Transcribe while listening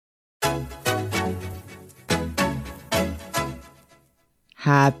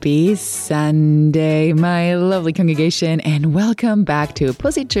Happy Sunday, my lovely congregation, and welcome back to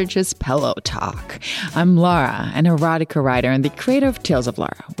Pussy Church's Pillow Talk. I'm Laura, an erotica writer and the creator of Tales of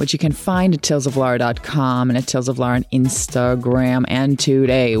Laura, which you can find at talesoflaura.com and at Tales of Laura on Instagram. And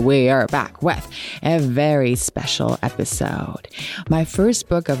today we are back with a very special episode. My first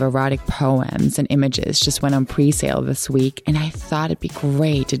book of erotic poems and images just went on pre-sale this week, and I thought it'd be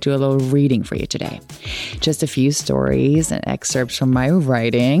great to do a little reading for you today. Just a few stories and excerpts from my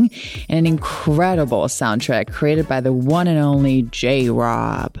writing, and an incredible soundtrack created by the one and only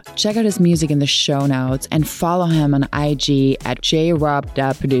J-Rob. Check out his music in the show notes and follow him on IG at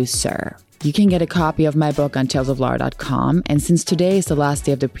jrob.producer. You can get a copy of my book on talesoflaura.com, and since today is the last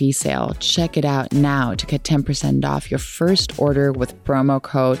day of the pre-sale, check it out now to get 10% off your first order with promo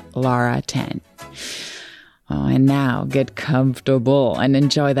code LAURA10. Oh, and now get comfortable and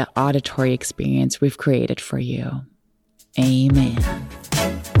enjoy the auditory experience we've created for you. Amen.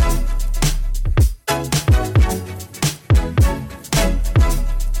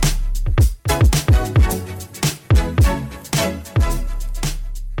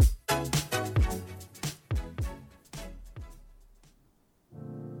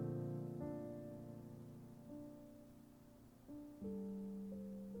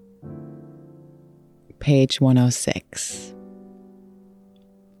 Page 106.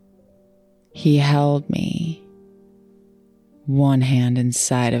 He held me. One hand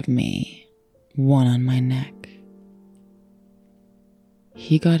inside of me, one on my neck.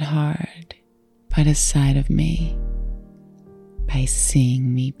 He got hard by the side of me by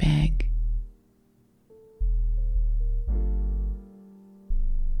seeing me beg.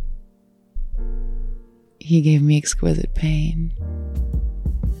 He gave me exquisite pain,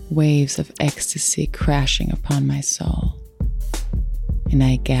 waves of ecstasy crashing upon my soul, and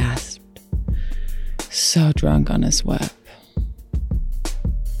I gasped, so drunk on his web.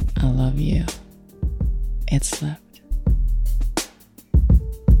 I love you. It slipped.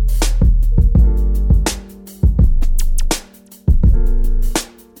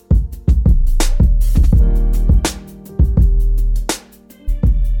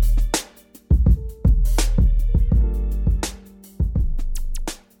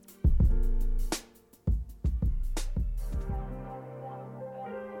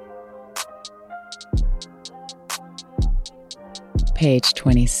 Page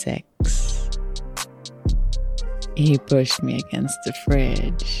 26. He pushed me against the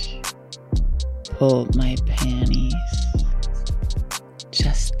fridge, pulled my panties,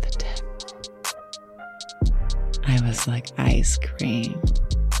 just the tip. I was like ice cream,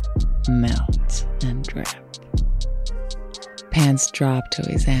 melt and drip. Pants dropped to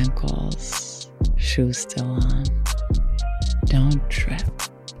his ankles, shoes still on. Don't trip.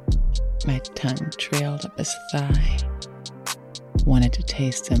 My tongue trailed up his thigh. Wanted to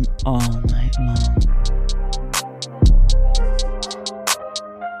taste him all night long.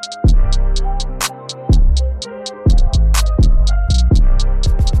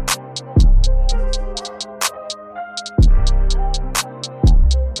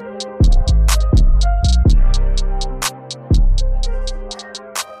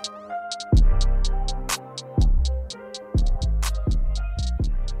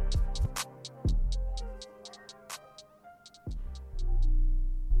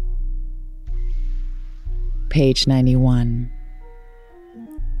 Page 91.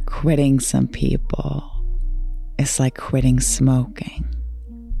 Quitting some people is like quitting smoking.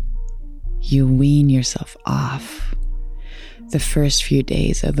 You wean yourself off. The first few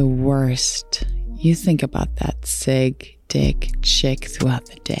days are the worst. You think about that cig, dick, chick throughout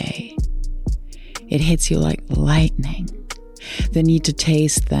the day. It hits you like lightning. The need to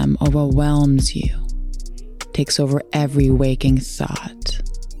taste them overwhelms you. Takes over every waking thought,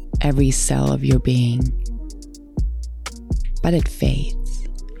 every cell of your being. But it fades.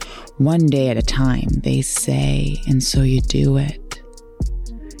 One day at a time, they say, and so you do it.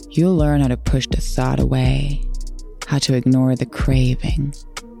 You learn how to push the thought away, how to ignore the craving.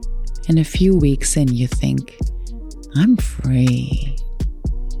 And a few weeks in, you think, I'm free.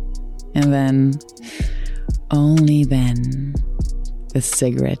 And then, only then, the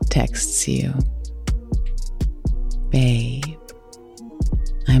cigarette texts you. Babe,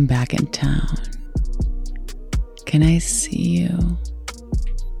 I'm back in town. Can I see you?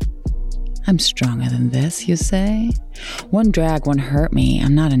 I'm stronger than this, you say? One drag won't hurt me.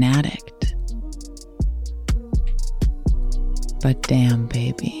 I'm not an addict. But damn,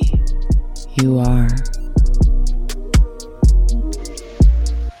 baby, you are.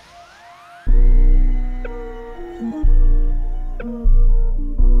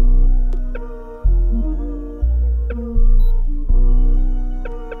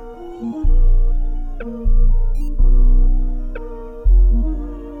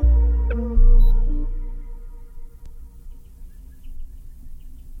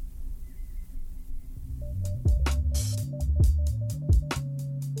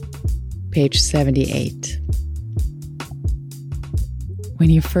 Page 78. When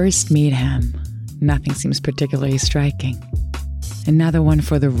you first meet him, nothing seems particularly striking. Another one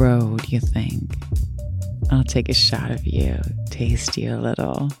for the road, you think. I'll take a shot of you, taste you a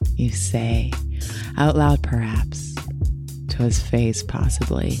little, you say, out loud perhaps, to his face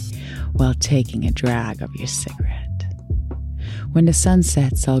possibly, while taking a drag of your cigarette. When the sun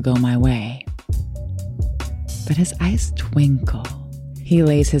sets, I'll go my way. But his eyes twinkle. He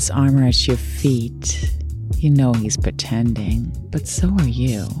lays his armor at your feet. You know he's pretending, but so are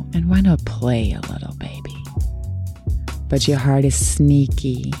you, and why not play a little, baby? But your heart is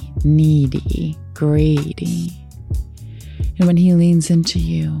sneaky, needy, greedy. And when he leans into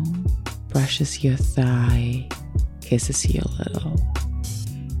you, brushes your thigh, kisses you a little,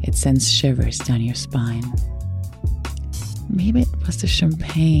 it sends shivers down your spine. Maybe it was the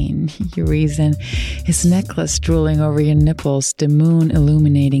champagne, you reason, his necklace drooling over your nipples, the moon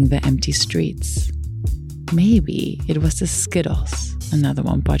illuminating the empty streets. Maybe it was the Skittles, another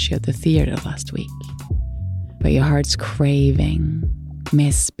one bought you at the theater last week. But your heart's craving,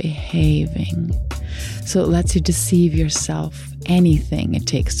 misbehaving, so it lets you deceive yourself, anything it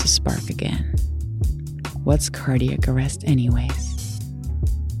takes to spark again. What's cardiac arrest anyways?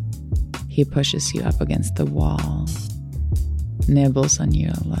 He pushes you up against the wall, nibbles on you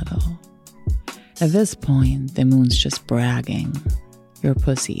a little. At this point, the moon's just bragging. Your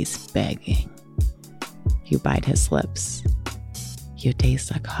pussy's begging. You bite his lips. You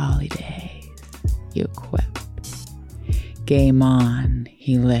taste like holidays. You quip. Game on,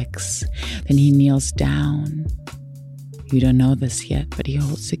 he licks. Then he kneels down. You don't know this yet, but he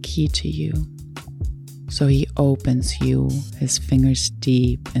holds the key to you. So he opens you, his fingers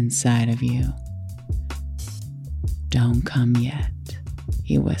deep inside of you. Don't come yet,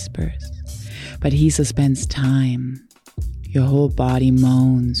 he whispers. But he suspends time. Your whole body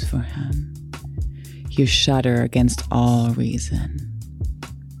moans for him. You shudder against all reason.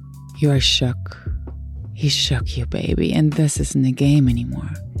 You are shook. He shook you, baby, and this isn't a game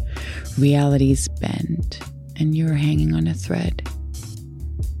anymore. Reality's bent, and you're hanging on a thread.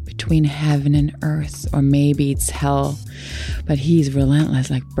 Between heaven and earth, or maybe it's hell, but he's relentless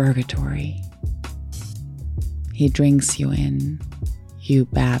like purgatory. He drinks you in. You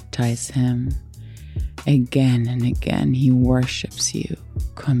baptize him. Again and again, he worships you.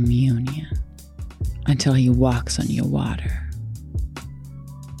 Communion. Until he walks on your water.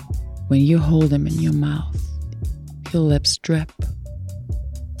 When you hold him in your mouth, your lips drip.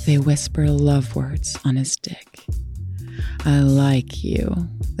 They whisper love words on his dick. I like you.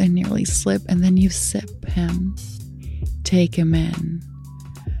 They nearly slip, and then you sip him. Take him in.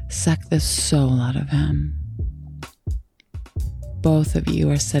 Suck the soul out of him. Both of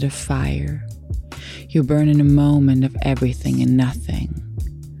you are set afire. You burn in a moment of everything and nothing.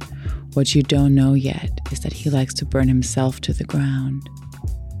 What you don't know yet is that he likes to burn himself to the ground.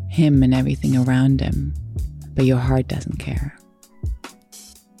 Him and everything around him. But your heart doesn't care.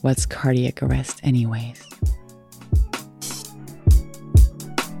 What's cardiac arrest anyways?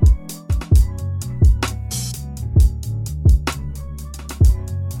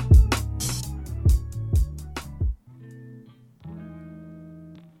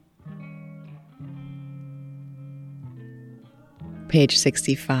 Page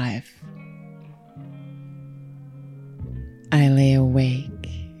 65. I lay awake,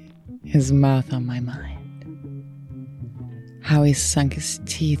 his mouth on my mind. How he sunk his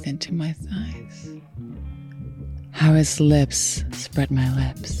teeth into my thighs. How his lips spread my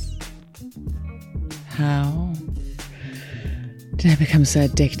lips. How did I become so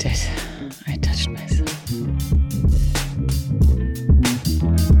addicted? I touched myself.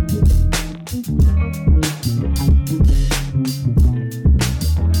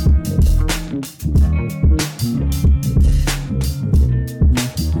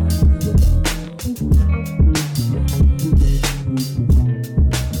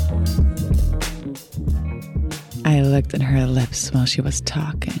 I looked at her lips while she was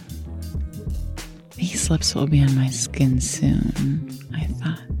talking. These lips will be on my skin soon, I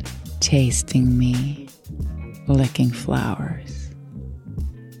thought. Tasting me, licking flowers.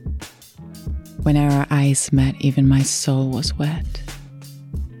 When our eyes met, even my soul was wet.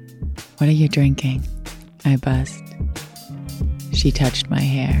 What are you drinking? I buzzed. She touched my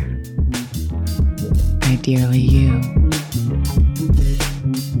hair. I dearly you.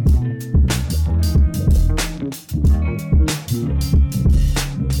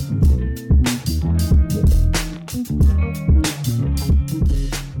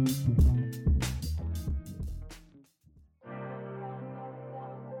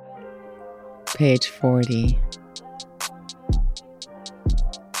 Page 40.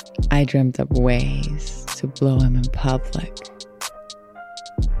 I dreamt up ways to blow him in public,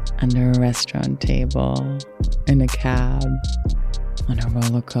 under a restaurant table, in a cab, on a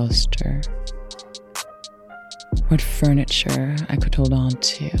roller coaster. What furniture I could hold on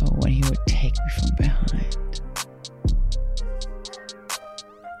to when he would take me from behind.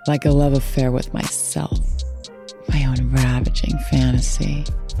 Like a love affair with myself, my own ravaging fantasy.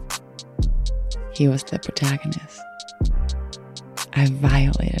 He was the protagonist. I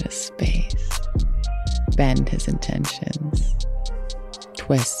violated his space, bent his intentions,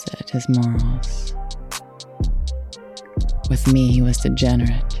 twisted his morals. With me, he was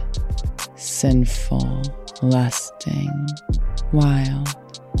degenerate, sinful, lusting, wild.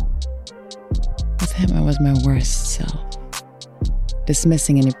 With him, I was my worst self,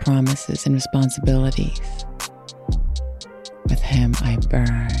 dismissing any promises and responsibilities. With him, I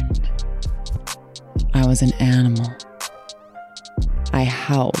burned. I was an animal. I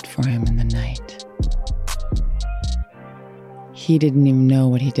howled for him in the night. He didn't even know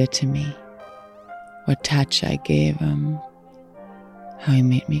what he did to me, what touch I gave him, how he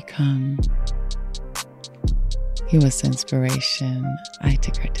made me come. He was the inspiration. I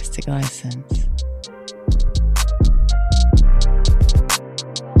took artistic license.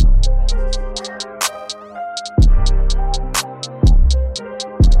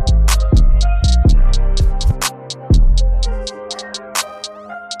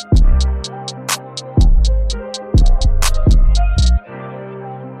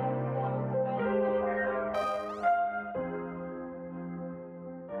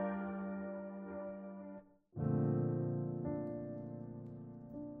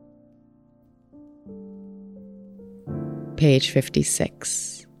 Page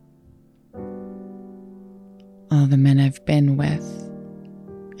 56. All the men I've been with,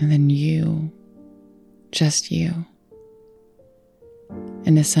 and then you, just you.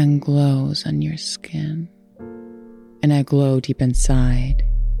 And the sun glows on your skin, and I glow deep inside.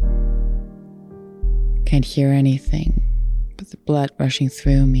 Can't hear anything but the blood rushing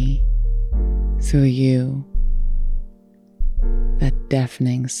through me, through you. That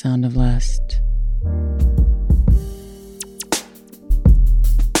deafening sound of lust.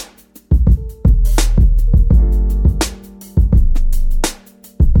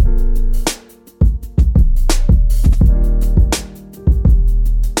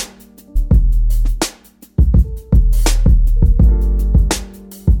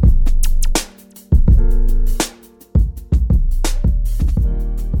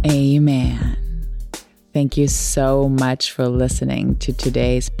 Amen. Thank you so much for listening to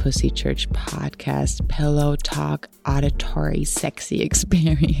today's Pussy Church podcast, Pillow Talk Auditory Sexy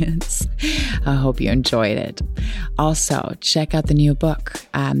Experience. I hope you enjoyed it. Also, check out the new book.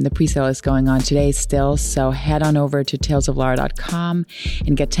 The pre-sale is going on today still, so head on over to talesoflaura.com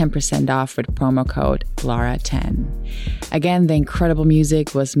and get 10% off with promo code LAURA10. Again, the incredible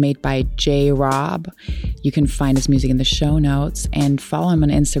music was made by J. Rob. You can find his music in the show notes and follow him on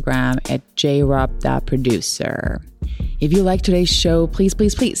Instagram at jrob.producer. If you like today's show, please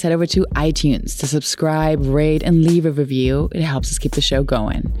head over to iTunes to subscribe, rate, and leave a review. It helps us keep the show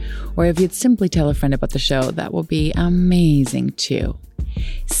going. Or if you'd simply tell a friend about the show, that will be amazing too.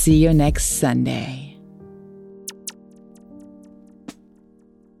 See you next Sunday.